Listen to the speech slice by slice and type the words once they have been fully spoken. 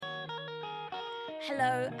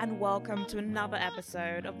Hello and welcome to another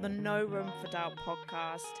episode of the No Room for Doubt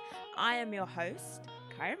podcast. I am your host,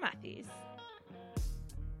 Kyra Matthews.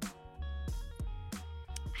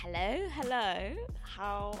 Hello.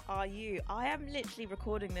 How are you? I am literally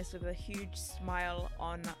recording this with a huge smile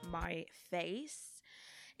on my face.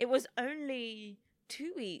 It was only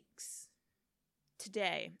 2 weeks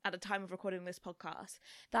today, at the time of recording this podcast,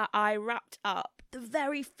 that I wrapped up the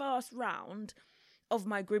very first round of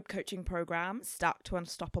my group coaching program, Stuck to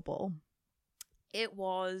Unstoppable. It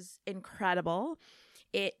was incredible.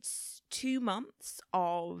 It's 2 months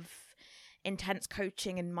of intense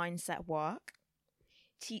coaching and mindset work,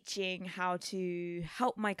 teaching how to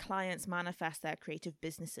help my clients manifest their creative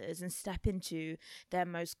businesses and step into their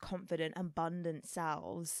most confident, abundant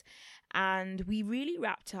selves. And we really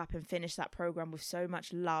wrapped up and finished that program with so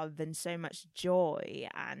much love and so much joy,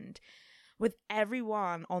 and with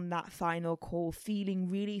everyone on that final call feeling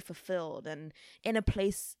really fulfilled and in a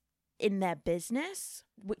place in their business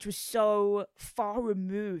which was so far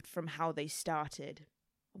removed from how they started.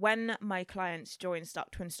 When my clients join Stuck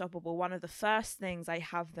to Unstoppable, one of the first things I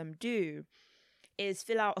have them do is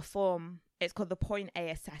fill out a form. It's called the Point A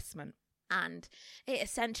assessment, and it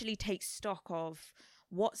essentially takes stock of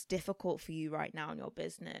what's difficult for you right now in your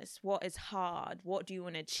business, what is hard, what do you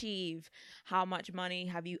want to achieve, how much money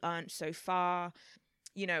have you earned so far,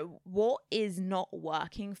 what is not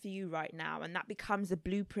working for you right now. And that becomes a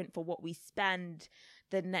blueprint for what we spend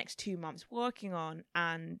the next 2 months working on.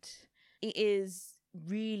 And it is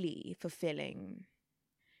really fulfilling.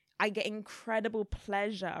 I get incredible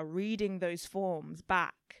pleasure reading those forms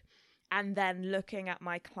back and then looking at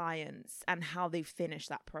my clients and how they've finished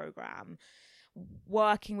that program,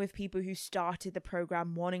 working with people who started the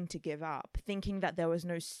program wanting to give up, thinking that there was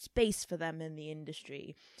no space for them in the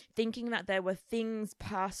industry, thinking that there were things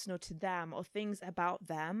personal to them or things about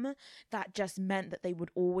them that just meant that they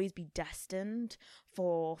would always be destined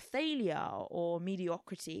for failure or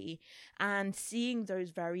mediocrity, and seeing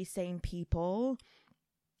those very same people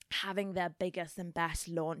having their biggest and best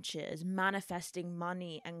launches, manifesting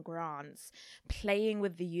money and grants, playing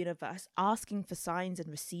with the universe, asking for signs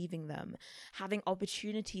and receiving them, having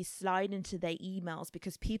opportunities slide into their emails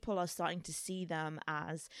because people are starting to see them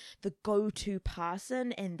as the go-to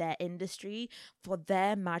person in their industry for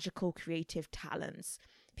their magical creative talents.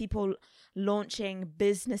 People launching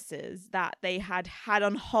businesses that they had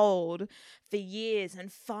on hold for years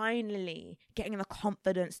and finally getting the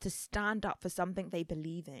confidence to stand up for something they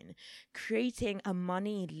believe in, creating a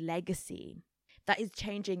money legacy that is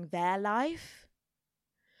changing their life,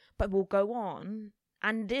 but will go on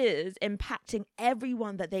and is impacting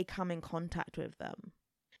everyone that they come in contact with them.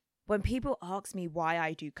 When people ask me why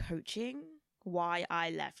I do coaching, why I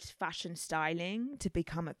left fashion styling to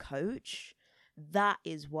become a coach, that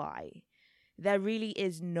is why. There really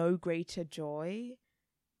is no greater joy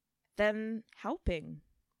than helping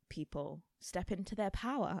people step into their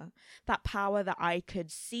power. That power that I could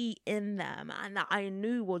see in them and that I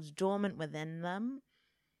knew was dormant within them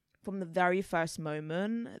from the very first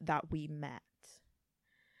moment that we met.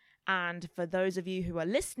 And for those of you who are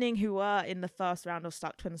listening, who are in the first round of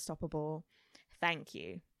Stuck to Unstoppable, thank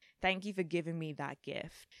you. Thank you for giving me that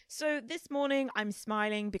gift. So this morning I'm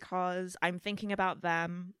smiling because I'm thinking about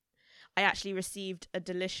them. I actually received a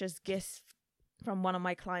delicious gift from one of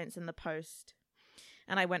my clients in the post,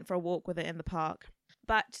 and I went for a walk with it in the park.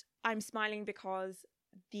 But I'm smiling because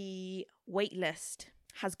the wait list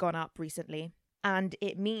has gone up recently, and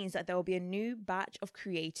it means that there will be a new batch of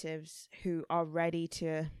creatives who are ready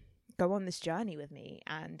to go on this journey with me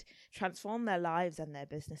and transform their lives and their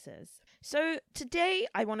businesses. So today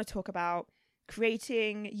I want to talk about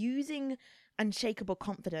using unshakable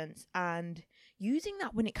confidence and using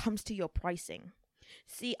that when it comes to your pricing.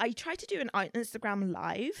 See, I tried to do an Instagram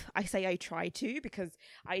live. I say I tried to because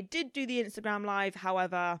I did do the Instagram live.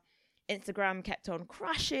 However, Instagram kept on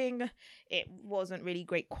crashing. It wasn't really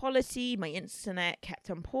great quality. My internet kept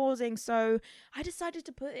on pausing. So I decided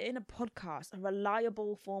to put it in a podcast, a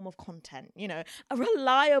reliable form of content, a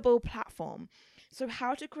reliable platform. So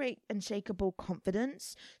how to create unshakable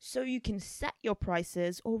confidence so you can set your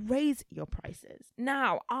prices or raise your prices.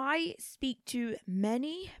 Now, I speak to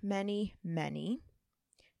many, many, many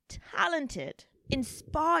talented,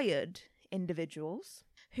 inspired individuals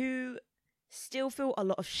who still feel a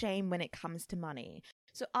lot of shame when it comes to money.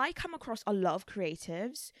 So I come across a lot of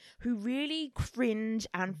creatives who really cringe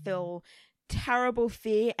and feel terrible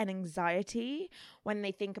fear and anxiety when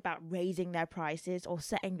they think about raising their prices or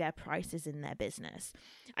setting their prices in their business.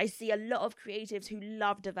 I see a lot of creatives who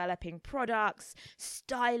love developing products,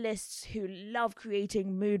 stylists who love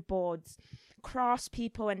creating mood boards,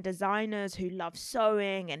 craftspeople and designers who love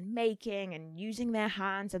sewing and making and using their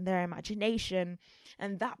hands and their imagination,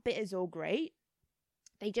 and that bit is all great.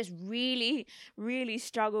 They just really, really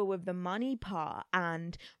struggle with the money part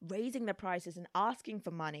and raising the prices and asking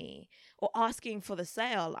for money, or asking for the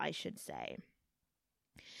sale, I should say.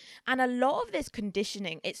 And a lot of this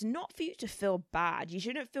conditioning, it's not for you to feel bad. You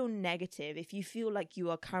shouldn't feel negative if you feel like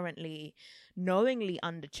you are currently knowingly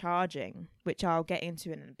undercharging, which I'll get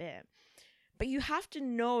into in a bit. But you have to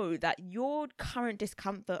know that your current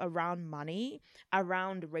discomfort around money,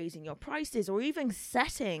 around raising your prices, or even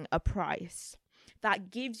setting a price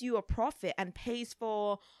that gives you a profit and pays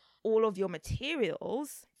for all of your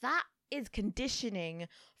materials, that is conditioning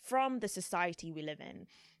from the society we live in.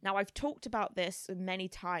 Now, I've talked about this many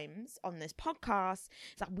times on this podcast,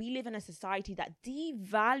 that we live in a society that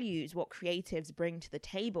devalues what creatives bring to the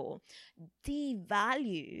table,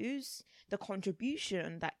 devalues the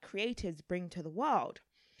contribution that creatives bring to the world.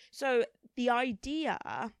 So the idea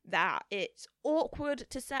that it's awkward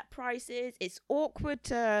to set prices, it's awkward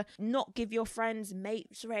to not give your friends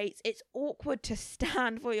mates rates, it's awkward to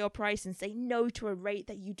stand for your price and say no to a rate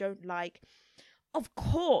that you don't like. Of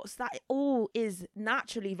course, that all is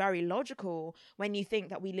naturally very logical when you think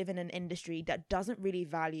that we live in an industry that doesn't really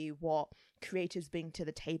value what creatives bring to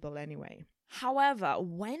the table anyway. However,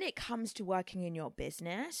 when it comes to working in your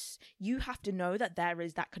business, you have to know that there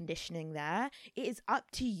is that conditioning there. It is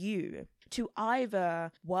up to you to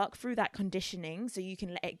either work through that conditioning so you can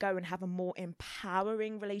let it go and have a more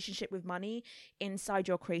empowering relationship with money inside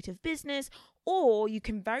your creative business, or you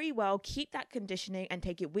can very well keep that conditioning and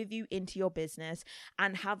take it with you into your business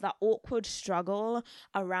and have that awkward struggle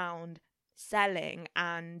around selling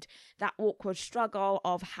and that awkward struggle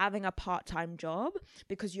of having a part-time job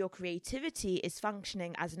because your creativity is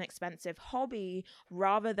functioning as an expensive hobby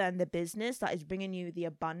rather than the business that is bringing you the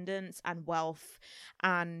abundance and wealth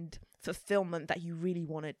and fulfillment that you really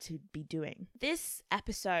wanted to be doing. This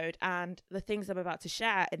episode and the things I'm about to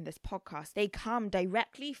share in this podcast, they come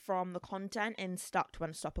directly from the content in Stuck to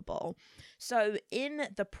Unstoppable. So in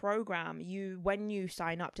the program, when you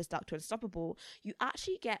sign up to Stuck to Unstoppable, you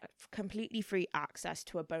actually get completely free access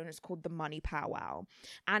to a bonus called the Money Powwow.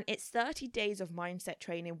 And it's 30 days of mindset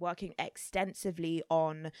training, working extensively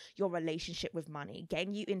on your relationship with money,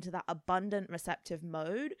 getting you into that abundant, receptive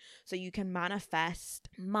mode so you can manifest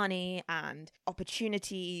money and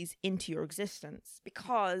opportunities into your existence.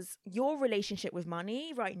 Because your relationship with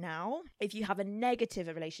money right now, if you have a negative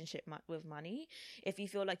relationship with money, if you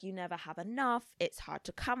feel like you never have enough, it's hard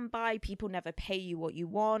to come by, people never pay you what you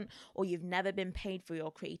want, or you've never been paid for your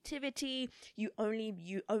creativity, you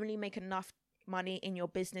only make enough money in your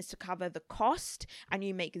business to cover the cost and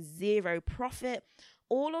you make zero profit,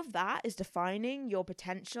 all of that is defining your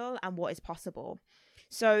potential and what is possible.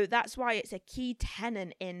 So that's why it's a key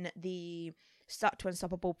tenet in the Stuck to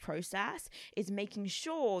Unstoppable process, is making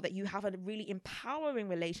sure that you have a really empowering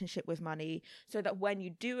relationship with money so that when you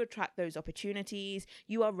do attract those opportunities,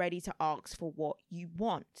 you are ready to ask for what you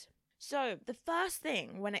want. So the first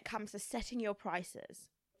thing when it comes to setting your prices,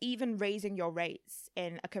 even raising your rates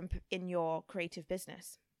in your creative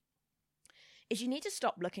business, is you need to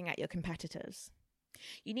stop looking at your competitors.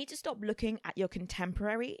 You need to stop looking at your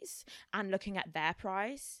contemporaries and looking at their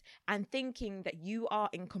price and thinking that you are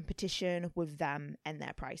in competition with them and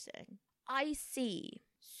their pricing. I see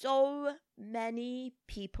so many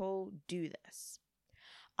people do this.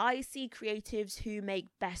 I see creatives who make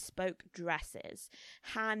bespoke dresses,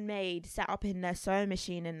 handmade, set up in their sewing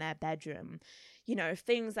machine in their bedroom.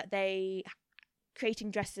 Things that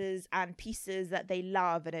creating dresses and pieces that they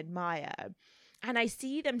love and admire. And I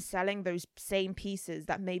see them selling those same pieces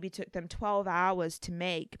that maybe took them 12 hours to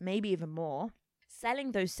make, maybe even more,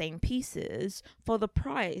 selling those same pieces for the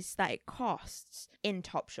price that it costs in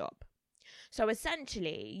Topshop. So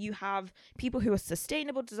essentially, you have people who are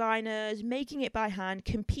sustainable designers making it by hand,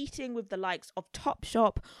 competing with the likes of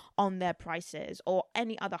Topshop on their prices or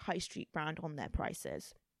any other high street brand on their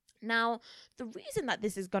prices. Now, the reason that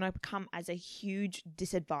this is going to come as a huge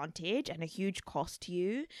disadvantage and a huge cost to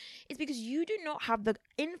you is because you do not have the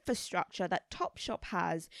infrastructure that Topshop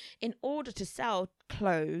has in order to sell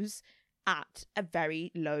clothes at a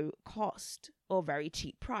very low cost or very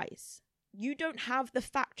cheap price. You don't have the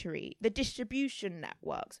factory, the distribution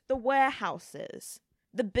networks, the warehouses,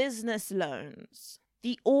 the business loans,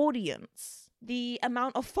 the audience, the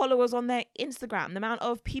amount of followers on their Instagram, the amount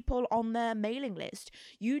of people on their mailing list.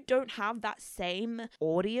 You don't have that same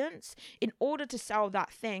audience in order to sell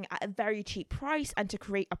that thing at a very cheap price and to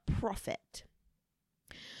create a profit.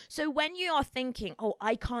 So when you are thinking, oh,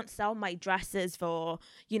 I can't sell my dresses for,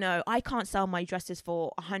 I can't sell my dresses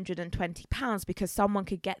for £120 because someone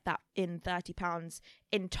could get that in £30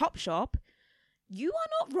 in Topshop, you are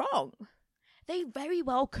not wrong. They very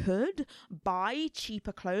well could buy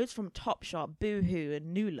cheaper clothes from Topshop, Boohoo,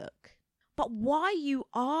 and New Look. But why you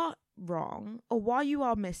are wrong or why you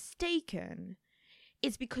are mistaken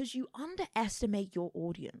is because you underestimate your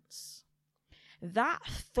audience. That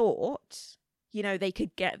thought, they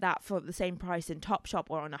could get that for the same price in Topshop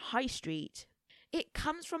or on a high street, it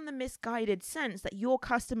comes from the misguided sense that your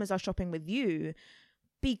customers are shopping with you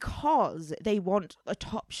because they want a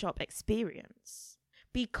Topshop experience.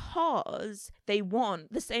 Because they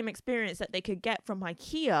want the same experience that they could get from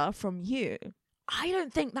IKEA from you. I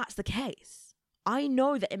don't think that's the case. I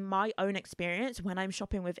know that in my own experience, when I'm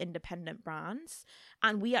shopping with independent brands,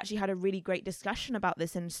 and we actually had a really great discussion about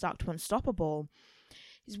this in Stuck to Unstoppable,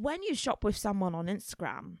 is when you shop with someone on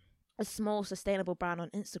Instagram, a small sustainable brand on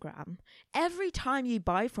Instagram, every time you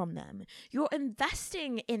buy from them, you're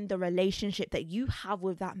investing in the relationship that you have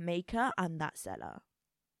with that maker and that seller.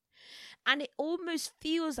 And it almost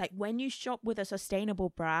feels like when you shop with a sustainable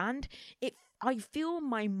brand, I feel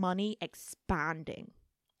my money expanding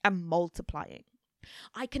and multiplying.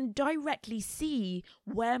 I can directly see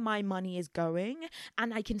where my money is going,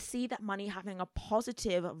 and I can see that money having a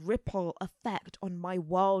positive ripple effect on my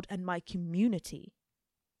world and my community.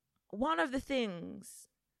 One of the things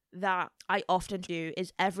that I often do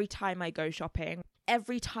is every time I go shopping,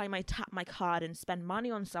 every time I tap my card and spend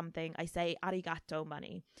money on something, I say arigato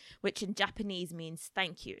money, which in Japanese means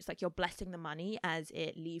thank you. It's like you're blessing the money as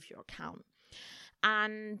it leaves your account.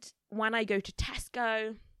 And when I go to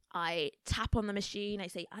Tesco, I tap on the machine, I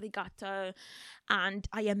say arigato, and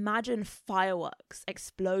I imagine fireworks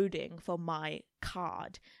exploding for my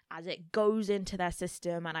card as it goes into their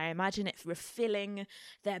system, and I imagine it refilling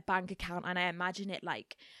their bank account, and I imagine it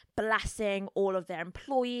like blessing all of their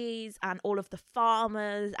employees and all of the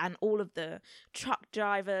farmers and all of the truck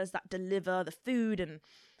drivers that deliver the food, and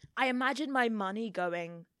I imagine my money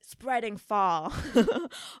spreading far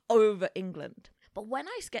over England. But when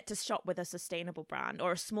I get to shop with a sustainable brand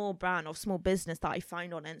or a small brand or small business that I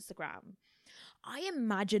find on Instagram, I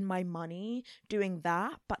imagine my money doing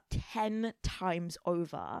that, but 10 times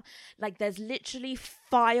over. Like there's literally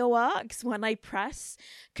fireworks when I press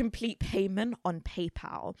complete payment on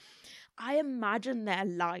PayPal. I imagine their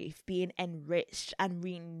life being enriched and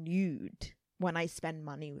renewed when I spend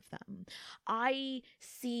money with them. I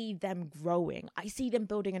see them growing. I see them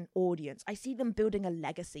building an audience. I see them building a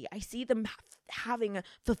legacy. I see them having a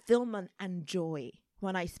fulfillment and joy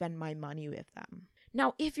when I spend my money with them.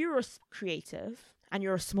 Now, if you're a creative and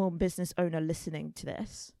you're a small business owner listening to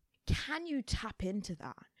this, can you tap into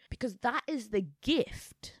that? Because that is the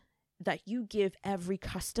gift that you give every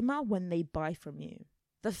customer when they buy from you.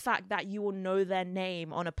 The fact that you will know their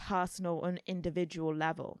name on a personal and individual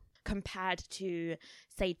level, compared to,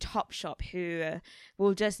 say, Topshop, who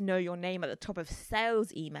will just know your name at the top of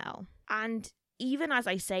sales email. And even as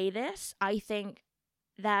I say this, I think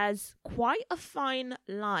there's quite a fine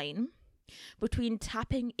line between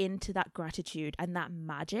tapping into that gratitude and that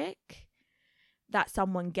magic that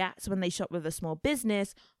someone gets when they shop with a small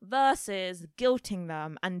business versus guilting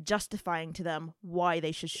them and justifying to them why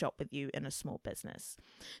they should shop with you in a small business.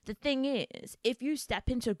 The thing is, if you step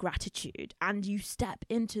into gratitude and you step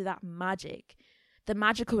into that magic, the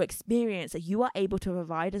magical experience that you are able to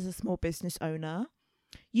provide as a small business owner,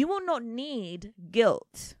 you will not need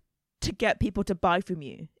guilt to get people to buy from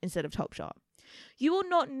you instead of Topshop. You will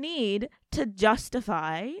not need to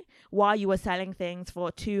justify why you are selling things for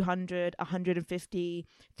 £200, £150,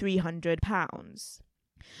 £300.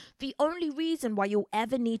 The only reason why you'll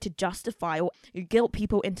ever need to justify or guilt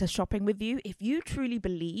people into shopping with you if you truly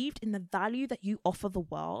believed in the value that you offer the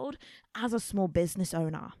world as a small business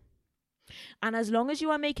owner. And as long as you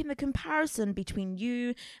are making the comparison between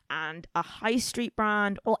you and a high street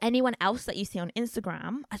brand or anyone else that you see on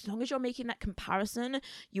Instagram, as long as you're making that comparison,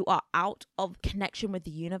 you are out of connection with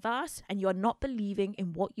the universe and you are not believing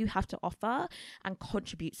in what you have to offer and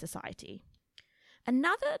contribute to society.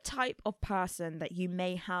 Another type of person that you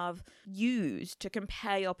may have used to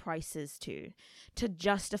compare your prices to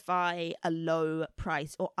justify a low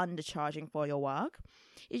price or undercharging for your work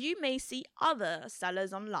is you may see other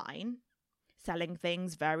sellers online selling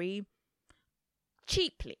things very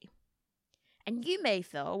cheaply. And you may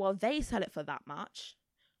feel, well, they sell it for that much.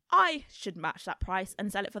 I should match that price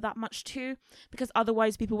and sell it for that much too, because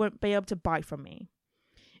otherwise people won't be able to buy from me.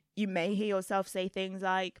 You may hear yourself say things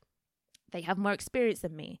like, they have more experience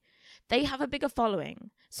than me. They have a bigger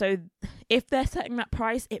following. So if they're setting that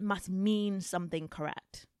price, it must mean something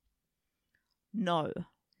correct. No,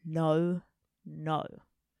 no, no.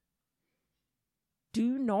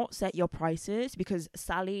 Do not set your prices because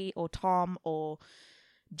Sally or Tom or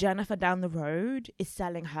Jennifer down the road is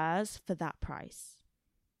selling hers for that price.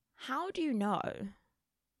 How do you know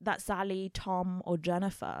that Sally, Tom, or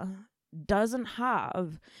Jennifer doesn't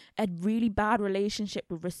have a really bad relationship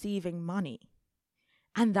with receiving money?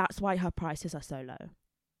 And that's why her prices are so low.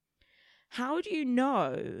 How do you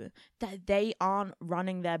know that they aren't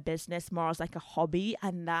running their business more as like a hobby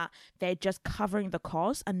and that they're just covering the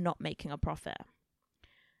cost and not making a profit?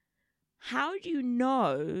 How do you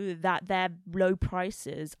know that their low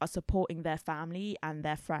prices are supporting their family and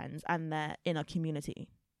their friends and their inner community?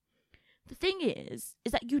 The thing is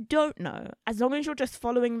that you don't know. As long as you're just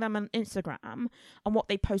following them on Instagram and what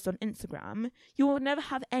they post on Instagram, you will never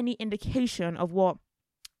have any indication of what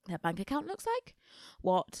their bank account looks like,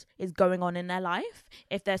 what is going on in their life,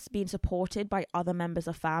 if they're being supported by other members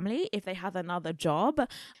of family, if they have another job,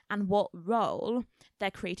 and what role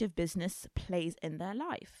their creative business plays in their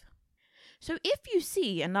life. So if you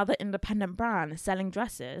see another independent brand selling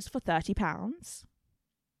dresses for £30,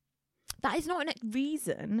 that is not a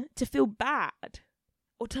reason to feel bad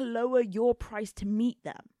or to lower your price to meet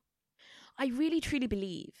them. I really truly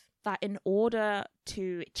believe that in order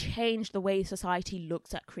to change the way society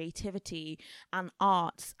looks at creativity and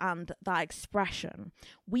arts and that expression,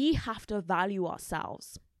 we have to value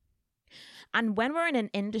ourselves. And when we're in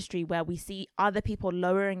an industry where we see other people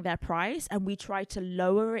lowering their price and we try to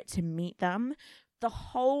lower it to meet them, the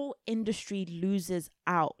whole industry loses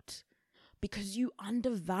out because you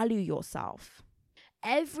undervalue yourself.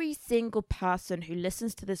 Every single person who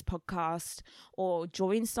listens to this podcast or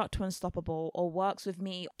joins Start to Unstoppable or works with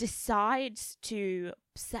me decides to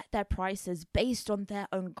set their prices based on their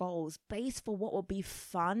own goals, based for what will be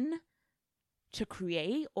fun to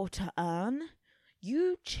create or to earn.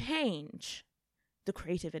 You change the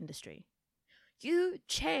creative industry. You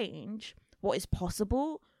change what is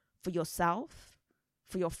possible for yourself,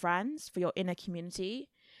 for your friends, for your inner community,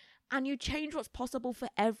 and you change what's possible for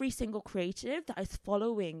every single creative that is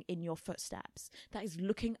following in your footsteps, that is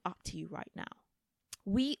looking up to you right now.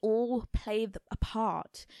 We all play a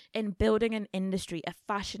part in building an industry, a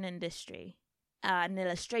fashion industry, an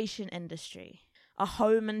illustration industry, a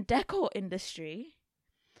home and decor industry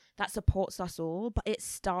that supports us all, but it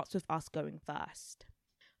starts with us going first.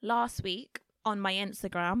 Last week on my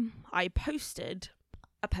Instagram, I posted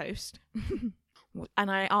a post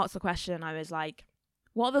and I asked the question. I was like,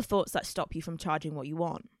 what are the thoughts that stop you from charging what you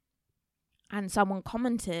want? And someone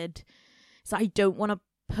commented, so I don't want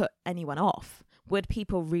to put anyone off. Would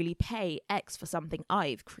people really pay X for something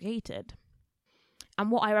I've created?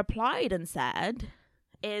 And what I replied and said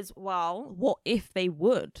is, well, what if they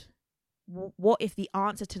would? What if the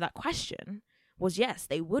answer to that question was yes,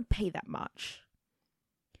 they would pay that much?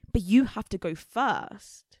 But you have to go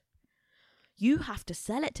first. You have to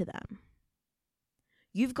sell it to them.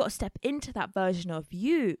 You've got to step into that version of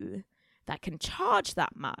you that can charge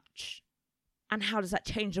that much. And how does that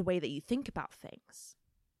change the way that you think about things?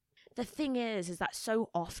 The thing is that so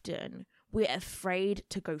often we're afraid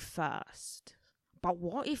to go first. But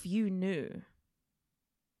what if you knew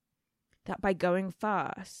that by going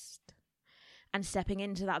first and stepping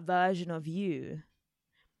into that version of you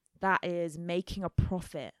that is making a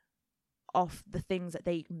profit off the things that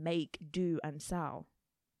they make, do, and sell,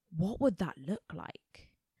 what would that look like?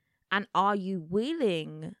 And are you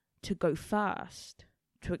willing to go first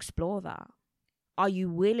to explore that? Are you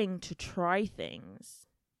willing to try things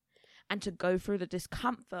and to go through the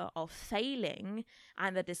discomfort of failing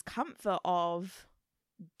and the discomfort of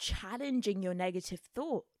challenging your negative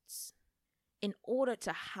thoughts in order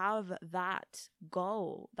to have that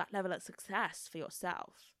goal, that level of success for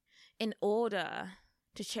yourself, in order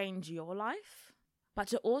to change your life, but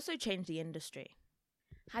to also change the industry?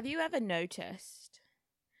 Have you ever noticed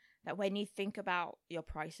that when you think about your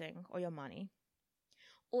pricing or your money,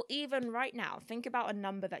 or even right now, think about a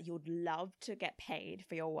number that you'd love to get paid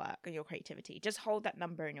for your work and your creativity. Just hold that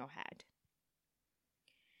number in your head.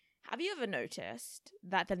 Have you ever noticed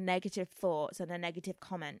that the negative thoughts and the negative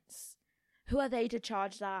comments, who are they to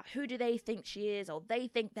charge that? Who do they think she is? Or they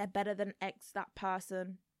think they're better than X, that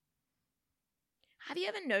person? Have you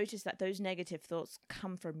ever noticed that those negative thoughts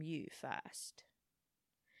come from you first?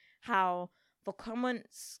 How the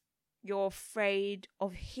comments you're afraid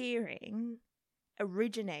of hearing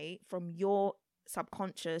originate from your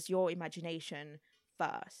subconscious, your imagination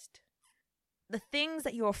first. The things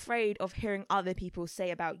that you're afraid of hearing other people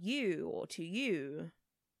say about you or to you,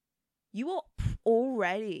 you are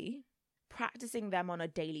already practicing them on a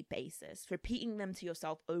daily basis, repeating them to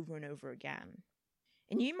yourself over and over again.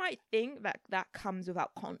 And you might think that that comes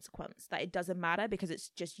without consequence, that it doesn't matter because it's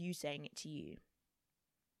just you saying it to you.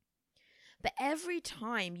 But every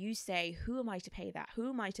time you say, who am I to pay that? Who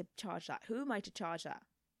am I to charge that? Who am I to charge that?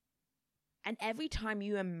 And every time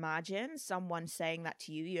you imagine someone saying that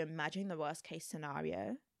to you, you imagine the worst case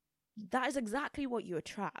scenario, that is exactly what you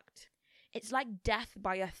attract. It's like death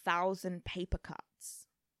by 1,000 paper cuts.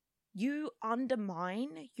 You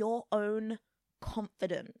undermine your own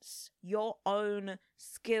confidence, your own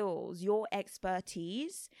skills, your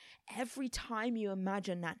expertise every time you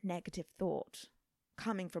imagine that negative thought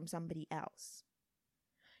coming from somebody else.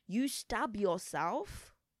 You stab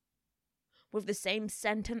yourself with the same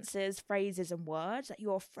sentences, phrases, and words that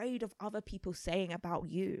you're afraid of other people saying about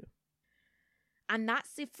you. And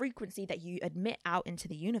that's the frequency that you emit out into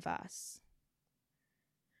the universe.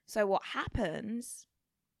 So what happens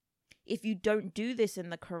if you don't do this in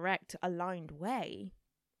the correct, aligned way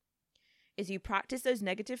is you practice those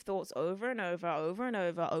negative thoughts over and over, over and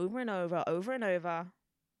over, over and over, over and over.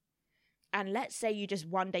 And let's say you just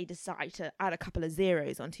one day decide to add a couple of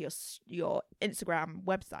zeros onto your Instagram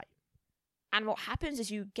website. And what happens is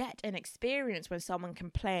you get an experience when someone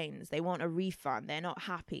complains, they want a refund, they're not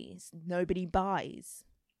happy, nobody buys.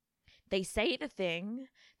 They say the thing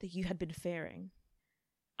that you had been fearing.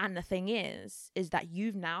 And the thing is that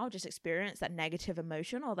you've now just experienced that negative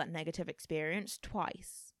emotion or that negative experience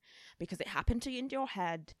twice because it happened to you in your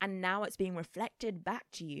head and now it's being reflected back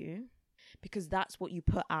to you because that's what you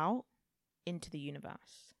put out into the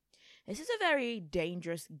universe. This is a very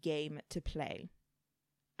dangerous game to play.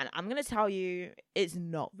 And I'm going to tell you, it's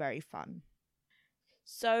not very fun.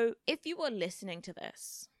 So if you were listening to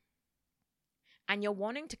this and you're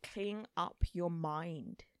wanting to clean up your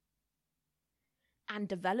mind and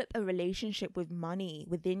develop a relationship with money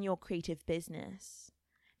within your creative business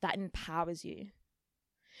that empowers you,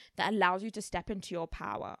 that allows you to step into your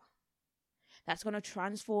power, that's going to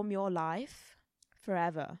transform your life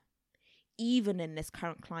forever, even in this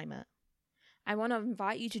current climate, I want to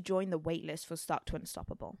invite you to join the waitlist for Stuck to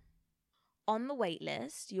Unstoppable. On the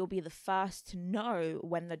waitlist, you'll be the first to know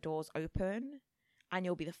when the doors open and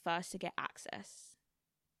you'll be the first to get access.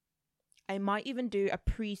 I might even do a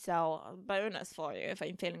pre-sale bonus for you if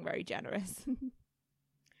I'm feeling very generous.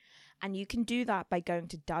 And you can do that by going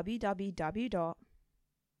to www.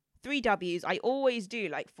 3 W's. I always do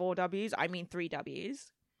like 4 W's. I mean 3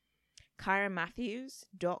 W's.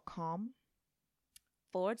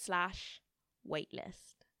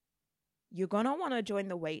 KyraMatthews.com/waitlist. You're going to want to join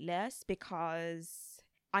the waitlist because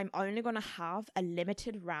I'm only going to have a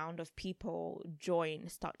limited round of people join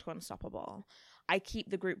Stuck to Unstoppable. I keep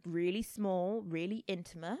the group really small, really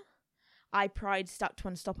intimate. I pride Stuck to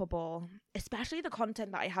Unstoppable, especially the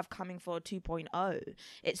content that I have coming for 2.0.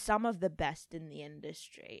 It's some of the best in the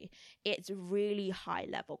industry. It's really high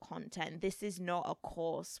level content. This is not a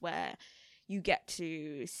course where you get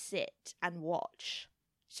to sit and watch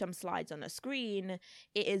some slides on a screen.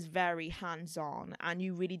 It is very hands-on and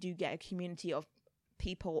you really do get a community of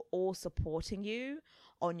people all supporting you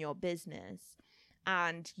on your business.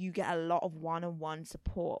 And you get a lot of one-on-one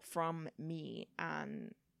support from me,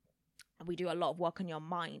 and we do a lot of work on your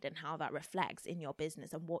mind and how that reflects in your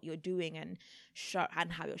business and what you're doing and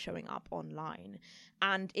how you're showing up online.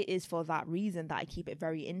 And it is for that reason that I keep it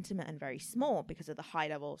very intimate and very small, because of the high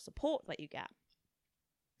level of support that you get.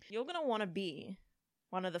 You're going to want to be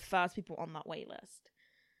one of the first people on that wait list.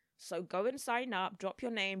 So go and sign up, drop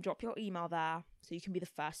your name, drop your email there so you can be the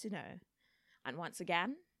first to know. And once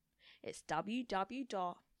again, it's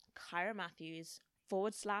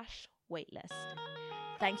www.KyraMatthews.com/waitlist.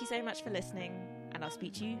 Thank you so much for listening, and I'll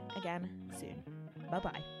speak to you again soon.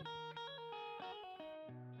 Bye-bye.